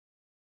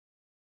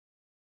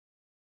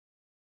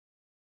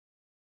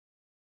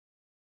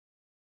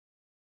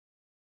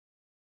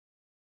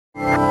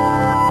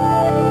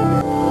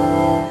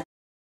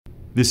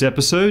This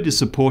episode is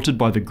supported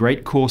by the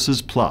Great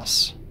Courses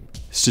Plus.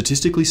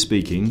 Statistically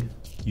speaking,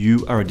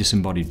 you are a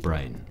disembodied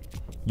brain.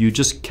 You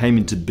just came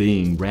into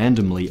being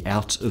randomly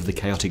out of the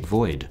chaotic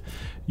void.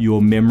 Your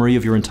memory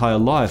of your entire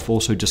life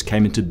also just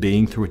came into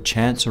being through a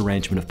chance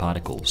arrangement of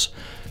particles.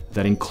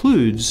 That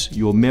includes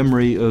your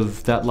memory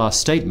of that last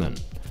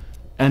statement,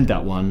 and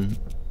that one,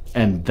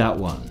 and that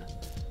one.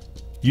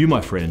 You,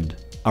 my friend,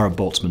 are a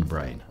Boltzmann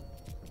brain.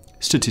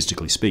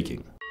 Statistically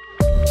speaking.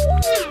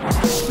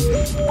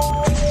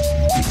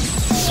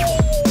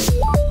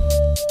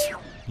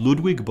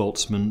 Ludwig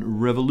Boltzmann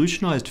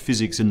revolutionized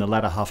physics in the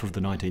latter half of the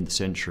 19th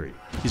century.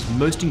 His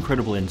most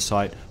incredible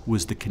insight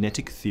was the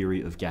kinetic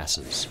theory of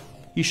gases.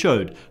 He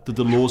showed that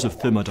the laws of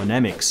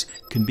thermodynamics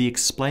can be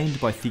explained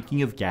by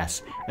thinking of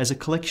gas as a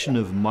collection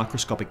of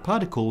microscopic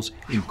particles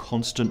in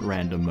constant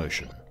random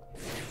motion.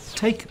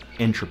 Take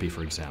entropy,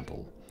 for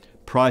example.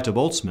 Prior to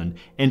Boltzmann,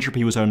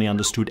 entropy was only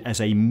understood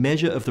as a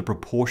measure of the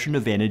proportion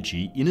of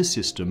energy in a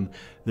system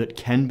that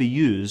can be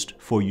used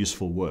for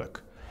useful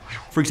work.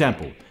 For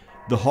example,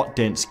 the hot,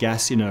 dense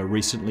gas in a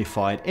recently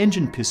fired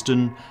engine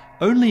piston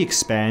only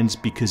expands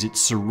because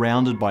it's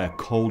surrounded by a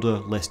colder,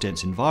 less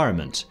dense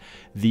environment.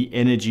 The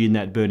energy in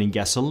that burning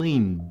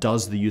gasoline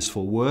does the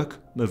useful work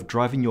of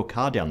driving your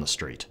car down the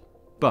street.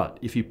 But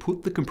if you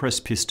put the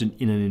compressed piston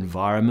in an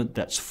environment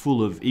that's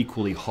full of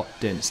equally hot,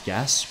 dense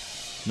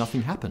gas,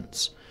 nothing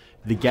happens.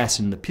 The gas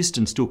in the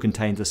piston still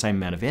contains the same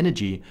amount of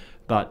energy,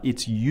 but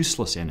it's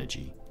useless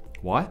energy.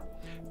 Why?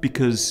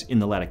 Because in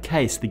the latter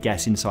case, the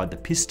gas inside the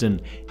piston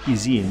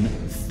is in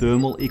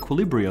thermal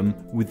equilibrium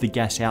with the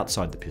gas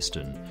outside the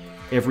piston.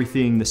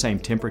 Everything the same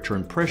temperature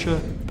and pressure,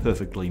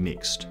 perfectly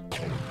mixed.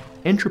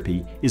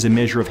 Entropy is a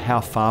measure of how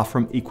far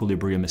from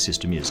equilibrium a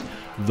system is.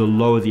 The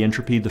lower the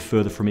entropy, the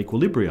further from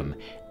equilibrium.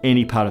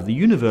 Any part of the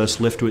universe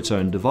left to its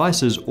own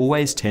devices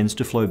always tends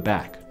to flow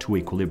back to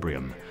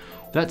equilibrium.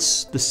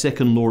 That's the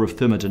second law of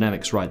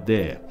thermodynamics right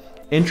there.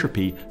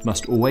 Entropy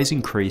must always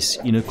increase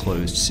in a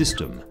closed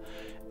system.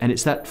 And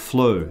it's that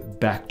flow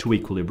back to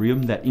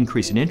equilibrium, that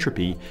increase in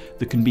entropy,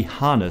 that can be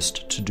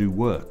harnessed to do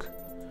work.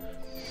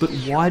 But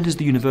why does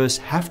the universe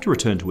have to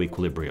return to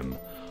equilibrium?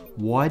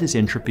 Why does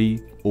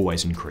entropy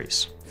always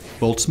increase?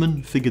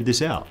 Boltzmann figured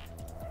this out.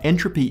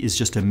 Entropy is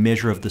just a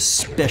measure of the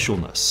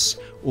specialness,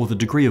 or the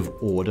degree of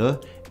order,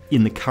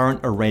 in the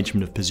current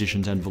arrangement of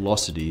positions and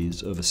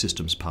velocities of a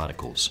system's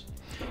particles.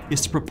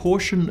 It's the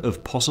proportion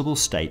of possible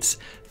states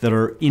that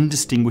are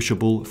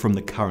indistinguishable from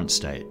the current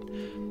state.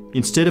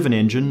 Instead of an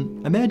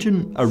engine,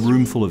 imagine a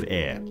room full of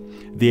air.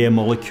 The air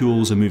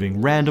molecules are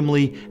moving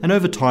randomly, and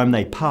over time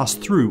they pass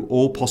through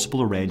all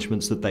possible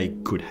arrangements that they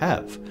could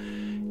have.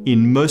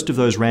 In most of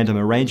those random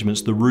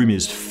arrangements, the room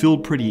is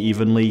filled pretty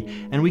evenly,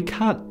 and we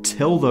can't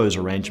tell those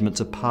arrangements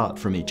apart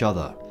from each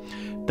other.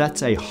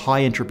 That's a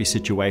high entropy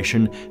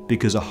situation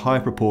because a high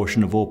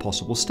proportion of all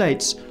possible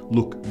states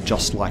look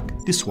just like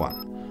this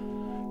one.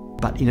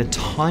 But in a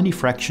tiny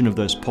fraction of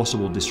those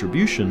possible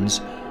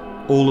distributions,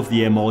 all of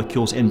the air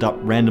molecules end up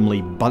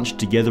randomly bunched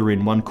together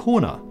in one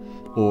corner,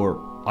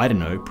 or, I don't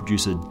know,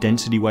 produce a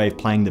density wave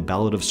playing the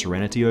Ballad of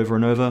Serenity over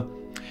and over.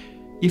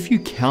 If you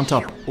count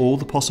up all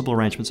the possible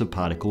arrangements of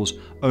particles,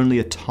 only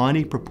a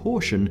tiny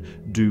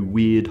proportion do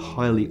weird,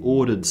 highly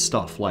ordered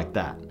stuff like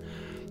that.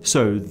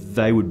 So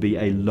they would be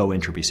a low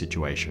entropy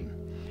situation.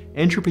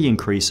 Entropy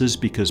increases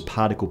because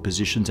particle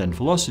positions and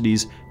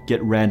velocities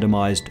get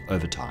randomized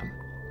over time.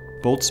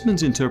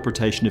 Boltzmann's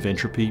interpretation of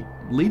entropy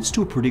leads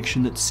to a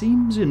prediction that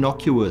seems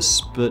innocuous,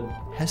 but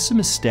has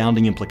some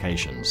astounding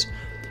implications.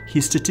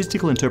 His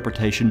statistical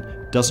interpretation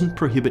doesn't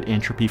prohibit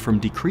entropy from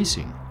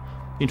decreasing.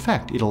 In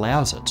fact, it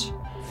allows it.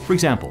 For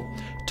example,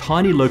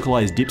 tiny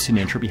localized dips in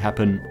entropy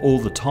happen all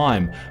the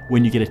time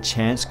when you get a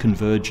chance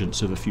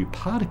convergence of a few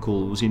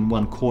particles in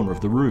one corner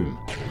of the room.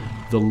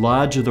 The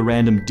larger the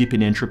random dip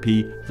in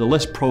entropy, the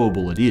less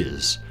probable it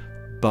is.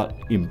 But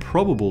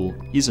improbable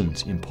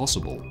isn't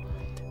impossible.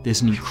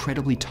 There's an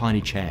incredibly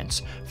tiny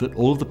chance that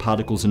all of the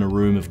particles in a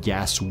room of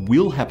gas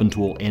will happen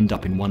to all end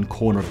up in one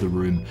corner of the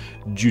room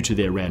due to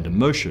their random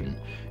motion.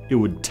 It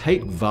would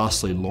take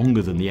vastly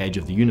longer than the age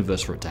of the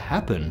universe for it to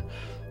happen.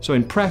 So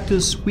in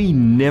practice, we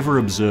never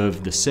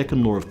observe the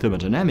second law of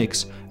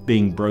thermodynamics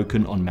being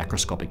broken on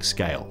macroscopic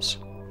scales.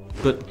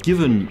 But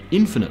given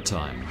infinite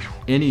time,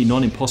 any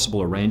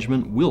non-impossible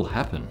arrangement will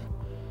happen.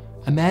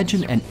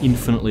 Imagine an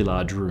infinitely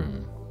large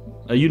room,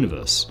 a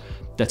universe,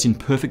 that's in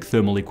perfect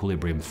thermal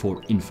equilibrium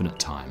for infinite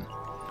time.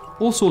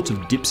 All sorts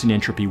of dips in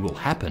entropy will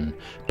happen.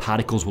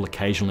 Particles will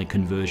occasionally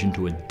converge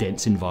into a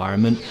dense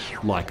environment,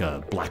 like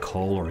a black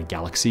hole or a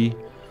galaxy,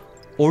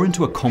 or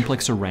into a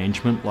complex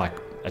arrangement like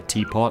a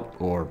teapot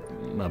or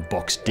a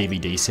boxed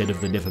DVD set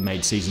of the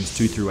never-made seasons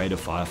 2 through 8 of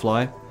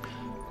Firefly.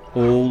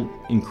 All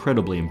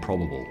incredibly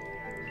improbable.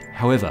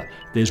 However,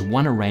 there's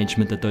one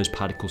arrangement that those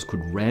particles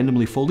could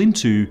randomly fall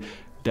into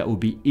that would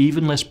be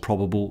even less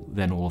probable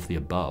than all of the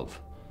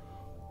above.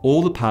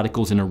 All the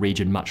particles in a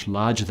region much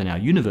larger than our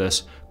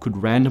universe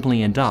could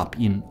randomly end up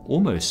in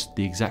almost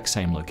the exact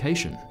same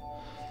location.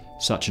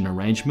 Such an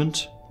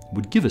arrangement,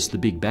 would give us the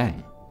Big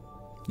Bang.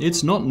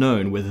 It's not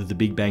known whether the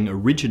Big Bang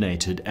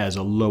originated as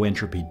a low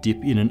entropy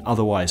dip in an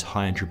otherwise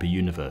high entropy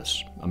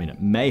universe. I mean,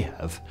 it may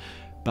have,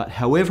 but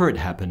however it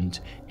happened,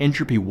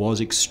 entropy was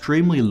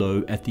extremely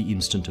low at the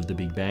instant of the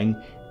Big Bang,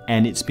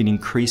 and it's been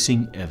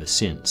increasing ever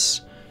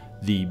since.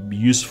 The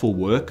useful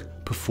work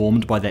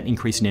performed by that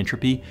increase in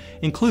entropy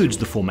includes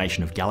the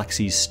formation of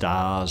galaxies,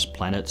 stars,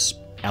 planets,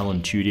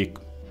 Alan Tudyk,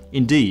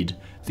 indeed,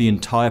 the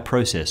entire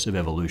process of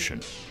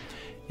evolution.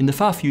 In the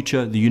far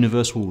future, the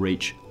universe will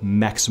reach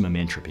maximum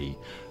entropy.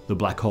 The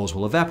black holes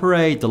will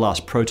evaporate, the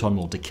last proton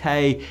will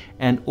decay,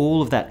 and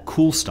all of that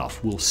cool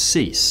stuff will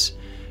cease.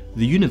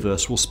 The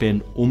universe will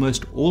spend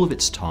almost all of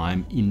its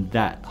time in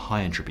that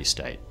high entropy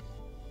state.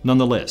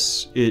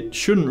 Nonetheless, it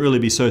shouldn't really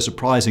be so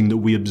surprising that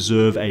we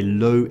observe a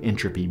low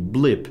entropy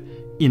blip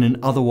in an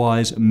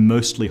otherwise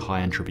mostly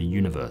high entropy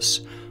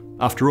universe.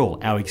 After all,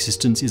 our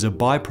existence is a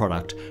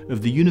byproduct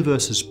of the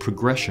universe's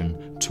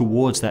progression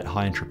towards that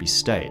high entropy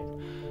state.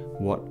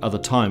 What other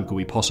time could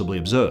we possibly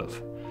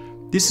observe?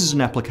 This is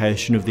an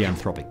application of the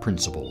anthropic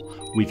principle.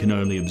 We can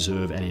only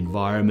observe an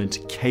environment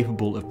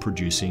capable of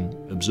producing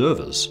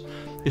observers.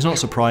 It's not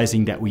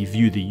surprising that we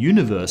view the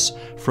universe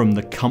from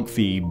the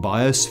comfy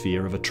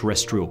biosphere of a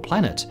terrestrial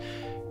planet,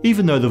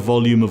 even though the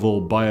volume of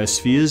all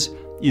biospheres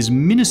is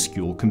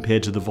minuscule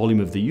compared to the volume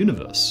of the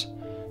universe.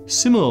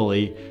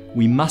 Similarly,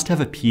 we must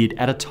have appeared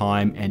at a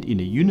time and in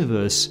a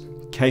universe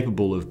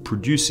capable of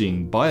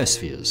producing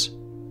biospheres.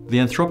 The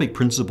anthropic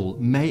principle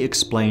may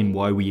explain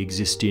why we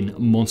exist in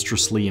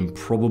monstrously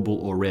improbable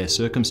or rare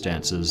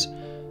circumstances,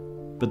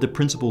 but the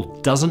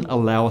principle doesn't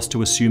allow us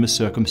to assume a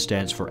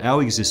circumstance for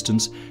our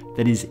existence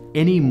that is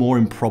any more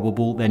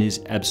improbable than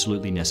is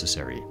absolutely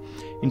necessary.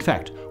 In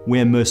fact,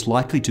 we're most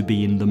likely to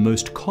be in the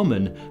most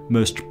common,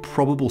 most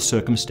probable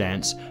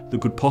circumstance that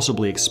could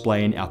possibly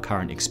explain our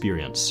current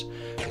experience.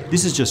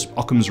 This is just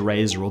Occam's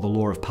razor or the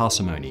law of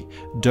parsimony.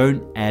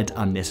 Don't add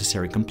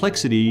unnecessary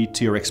complexity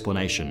to your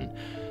explanation.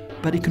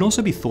 But it can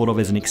also be thought of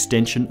as an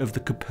extension of the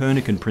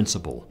Copernican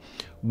principle.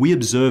 We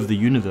observe the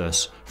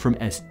universe from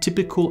as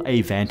typical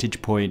a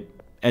vantage point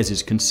as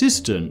is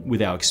consistent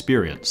with our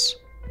experience.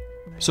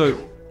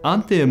 So,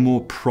 aren't there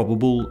more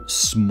probable,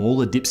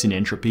 smaller dips in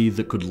entropy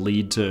that could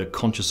lead to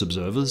conscious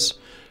observers?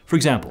 For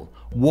example,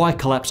 why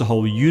collapse a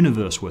whole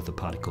universe worth of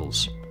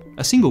particles?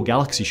 A single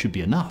galaxy should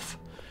be enough.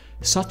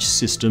 Such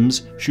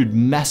systems should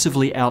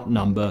massively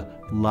outnumber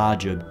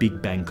larger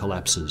Big Bang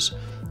collapses,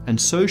 and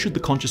so should the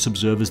conscious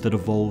observers that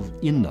evolve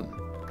in them.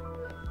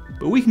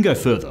 But we can go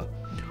further.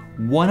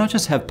 Why not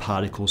just have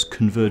particles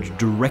converge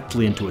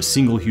directly into a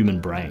single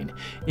human brain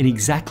in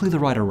exactly the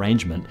right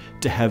arrangement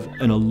to have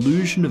an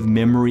illusion of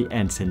memory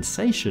and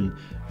sensation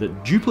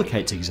that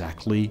duplicates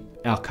exactly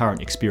our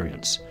current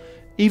experience,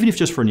 even if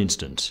just for an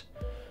instant?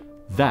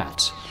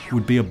 That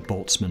would be a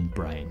Boltzmann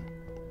brain.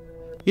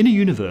 In a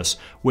universe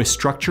where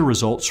structure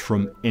results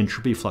from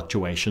entropy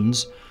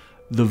fluctuations,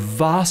 the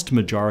vast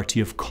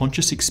majority of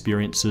conscious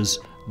experiences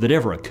that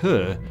ever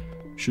occur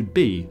should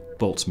be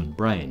Boltzmann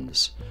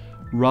brains,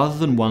 rather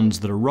than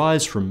ones that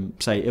arise from,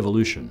 say,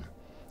 evolution.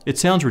 It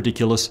sounds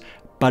ridiculous,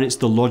 but it's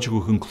the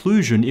logical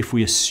conclusion if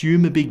we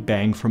assume a Big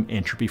Bang from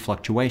entropy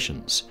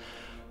fluctuations.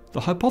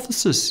 The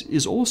hypothesis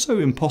is also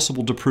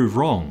impossible to prove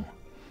wrong.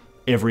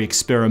 Every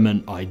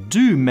experiment I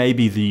do may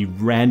be the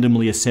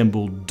randomly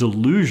assembled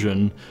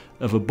delusion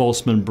of a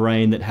Boltzmann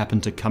brain that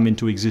happened to come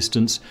into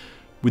existence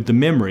with the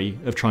memory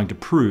of trying to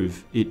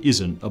prove it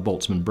isn't a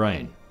Boltzmann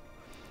brain.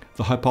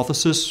 The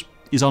hypothesis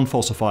is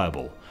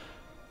unfalsifiable,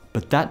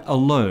 but that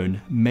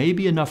alone may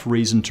be enough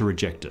reason to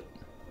reject it.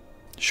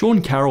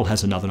 Sean Carroll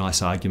has another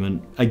nice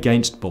argument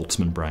against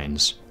Boltzmann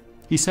brains.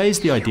 He says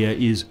the idea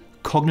is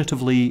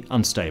cognitively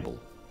unstable.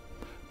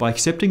 By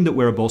accepting that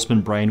we're a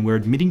Boltzmann brain, we're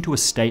admitting to a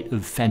state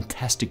of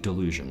fantastic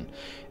delusion,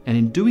 and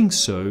in doing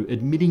so,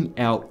 admitting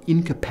our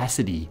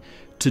incapacity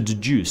to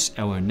deduce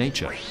our own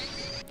nature.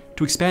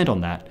 To expand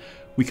on that,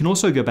 we can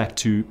also go back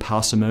to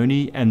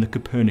parsimony and the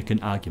Copernican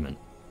argument.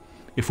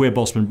 If we're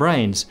Boltzmann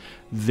brains,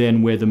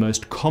 then we're the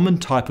most common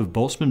type of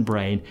Boltzmann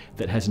brain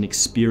that has an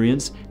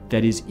experience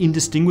that is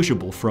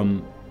indistinguishable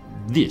from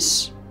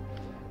this.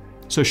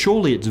 So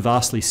surely it's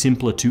vastly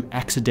simpler to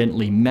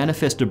accidentally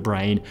manifest a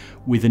brain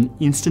with an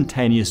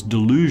instantaneous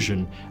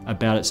delusion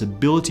about its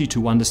ability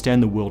to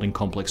understand the world in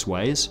complex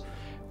ways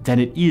than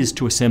it is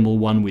to assemble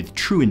one with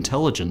true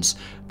intelligence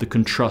that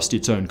can trust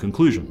its own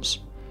conclusions.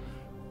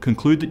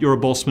 Conclude that you're a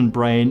Boltzmann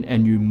brain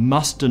and you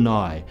must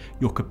deny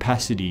your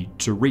capacity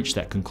to reach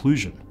that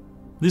conclusion.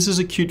 This is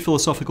a cute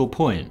philosophical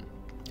point.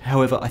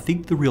 However, I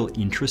think the real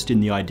interest in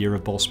the idea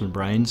of Boltzmann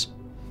brains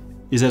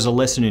is as a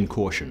lesson in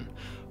caution.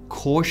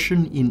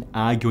 Caution in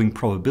arguing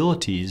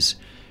probabilities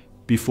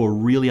before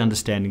really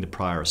understanding the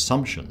prior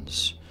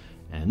assumptions.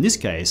 And in this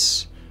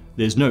case,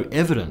 there's no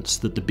evidence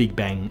that the Big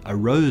Bang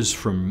arose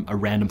from a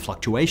random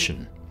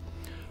fluctuation.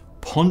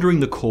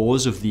 Pondering the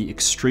cause of the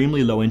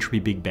extremely low entropy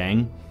Big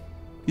Bang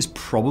is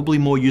probably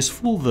more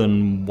useful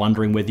than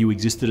wondering whether you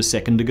existed a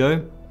second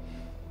ago.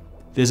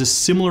 There's a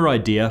similar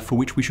idea for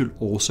which we should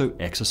also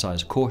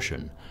exercise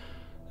caution.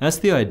 That's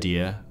the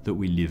idea that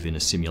we live in a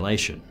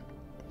simulation.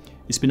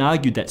 It's been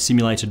argued that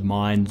simulated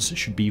minds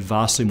should be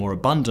vastly more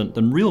abundant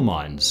than real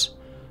minds.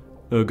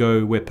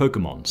 Ergo, we're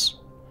Pokemons.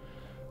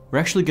 We're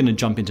actually going to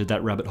jump into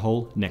that rabbit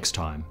hole next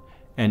time,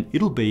 and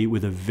it'll be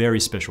with a very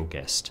special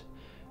guest.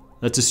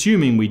 That's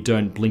assuming we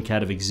don't blink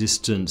out of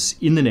existence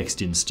in the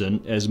next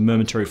instant as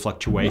momentary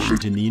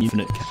fluctuations in the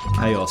infinite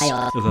chaos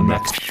of a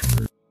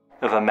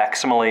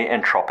maximally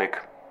entropic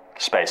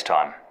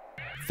space-time.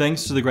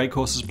 Thanks to the Great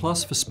Courses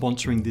Plus for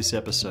sponsoring this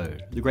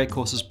episode. The Great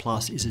Courses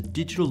Plus is a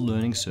digital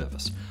learning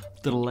service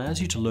that allows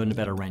you to learn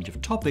about a range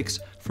of topics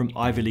from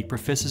Ivy League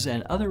professors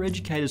and other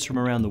educators from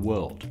around the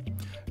world.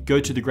 Go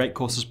to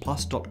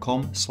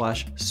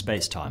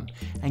thegreatcoursesplus.com/spacetime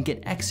and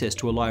get access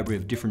to a library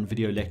of different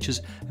video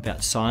lectures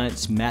about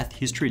science, math,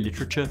 history,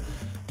 literature,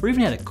 or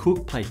even how to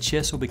cook, play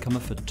chess, or become a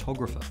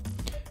photographer.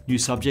 New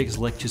subjects,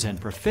 lectures, and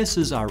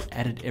professors are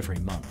added every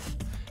month.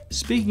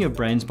 Speaking of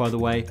brains, by the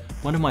way,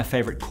 one of my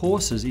favourite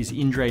courses is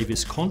Indre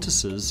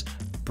Viscontis's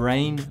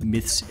Brain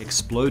Myths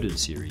Exploded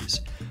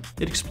series.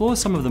 It explores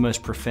some of the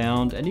most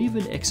profound and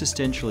even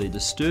existentially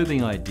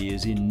disturbing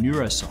ideas in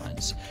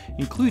neuroscience,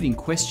 including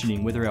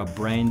questioning whether our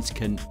brains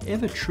can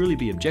ever truly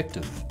be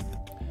objective.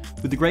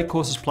 With the Great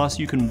Courses Plus,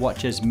 you can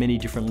watch as many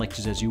different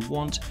lectures as you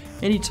want,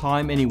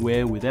 anytime,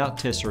 anywhere, without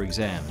tests or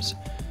exams.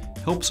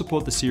 Help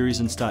support the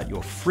series and start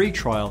your free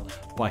trial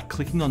by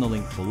clicking on the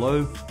link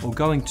below or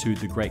going to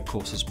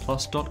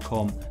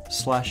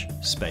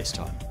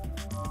thegreatcoursesplus.com/spacetime.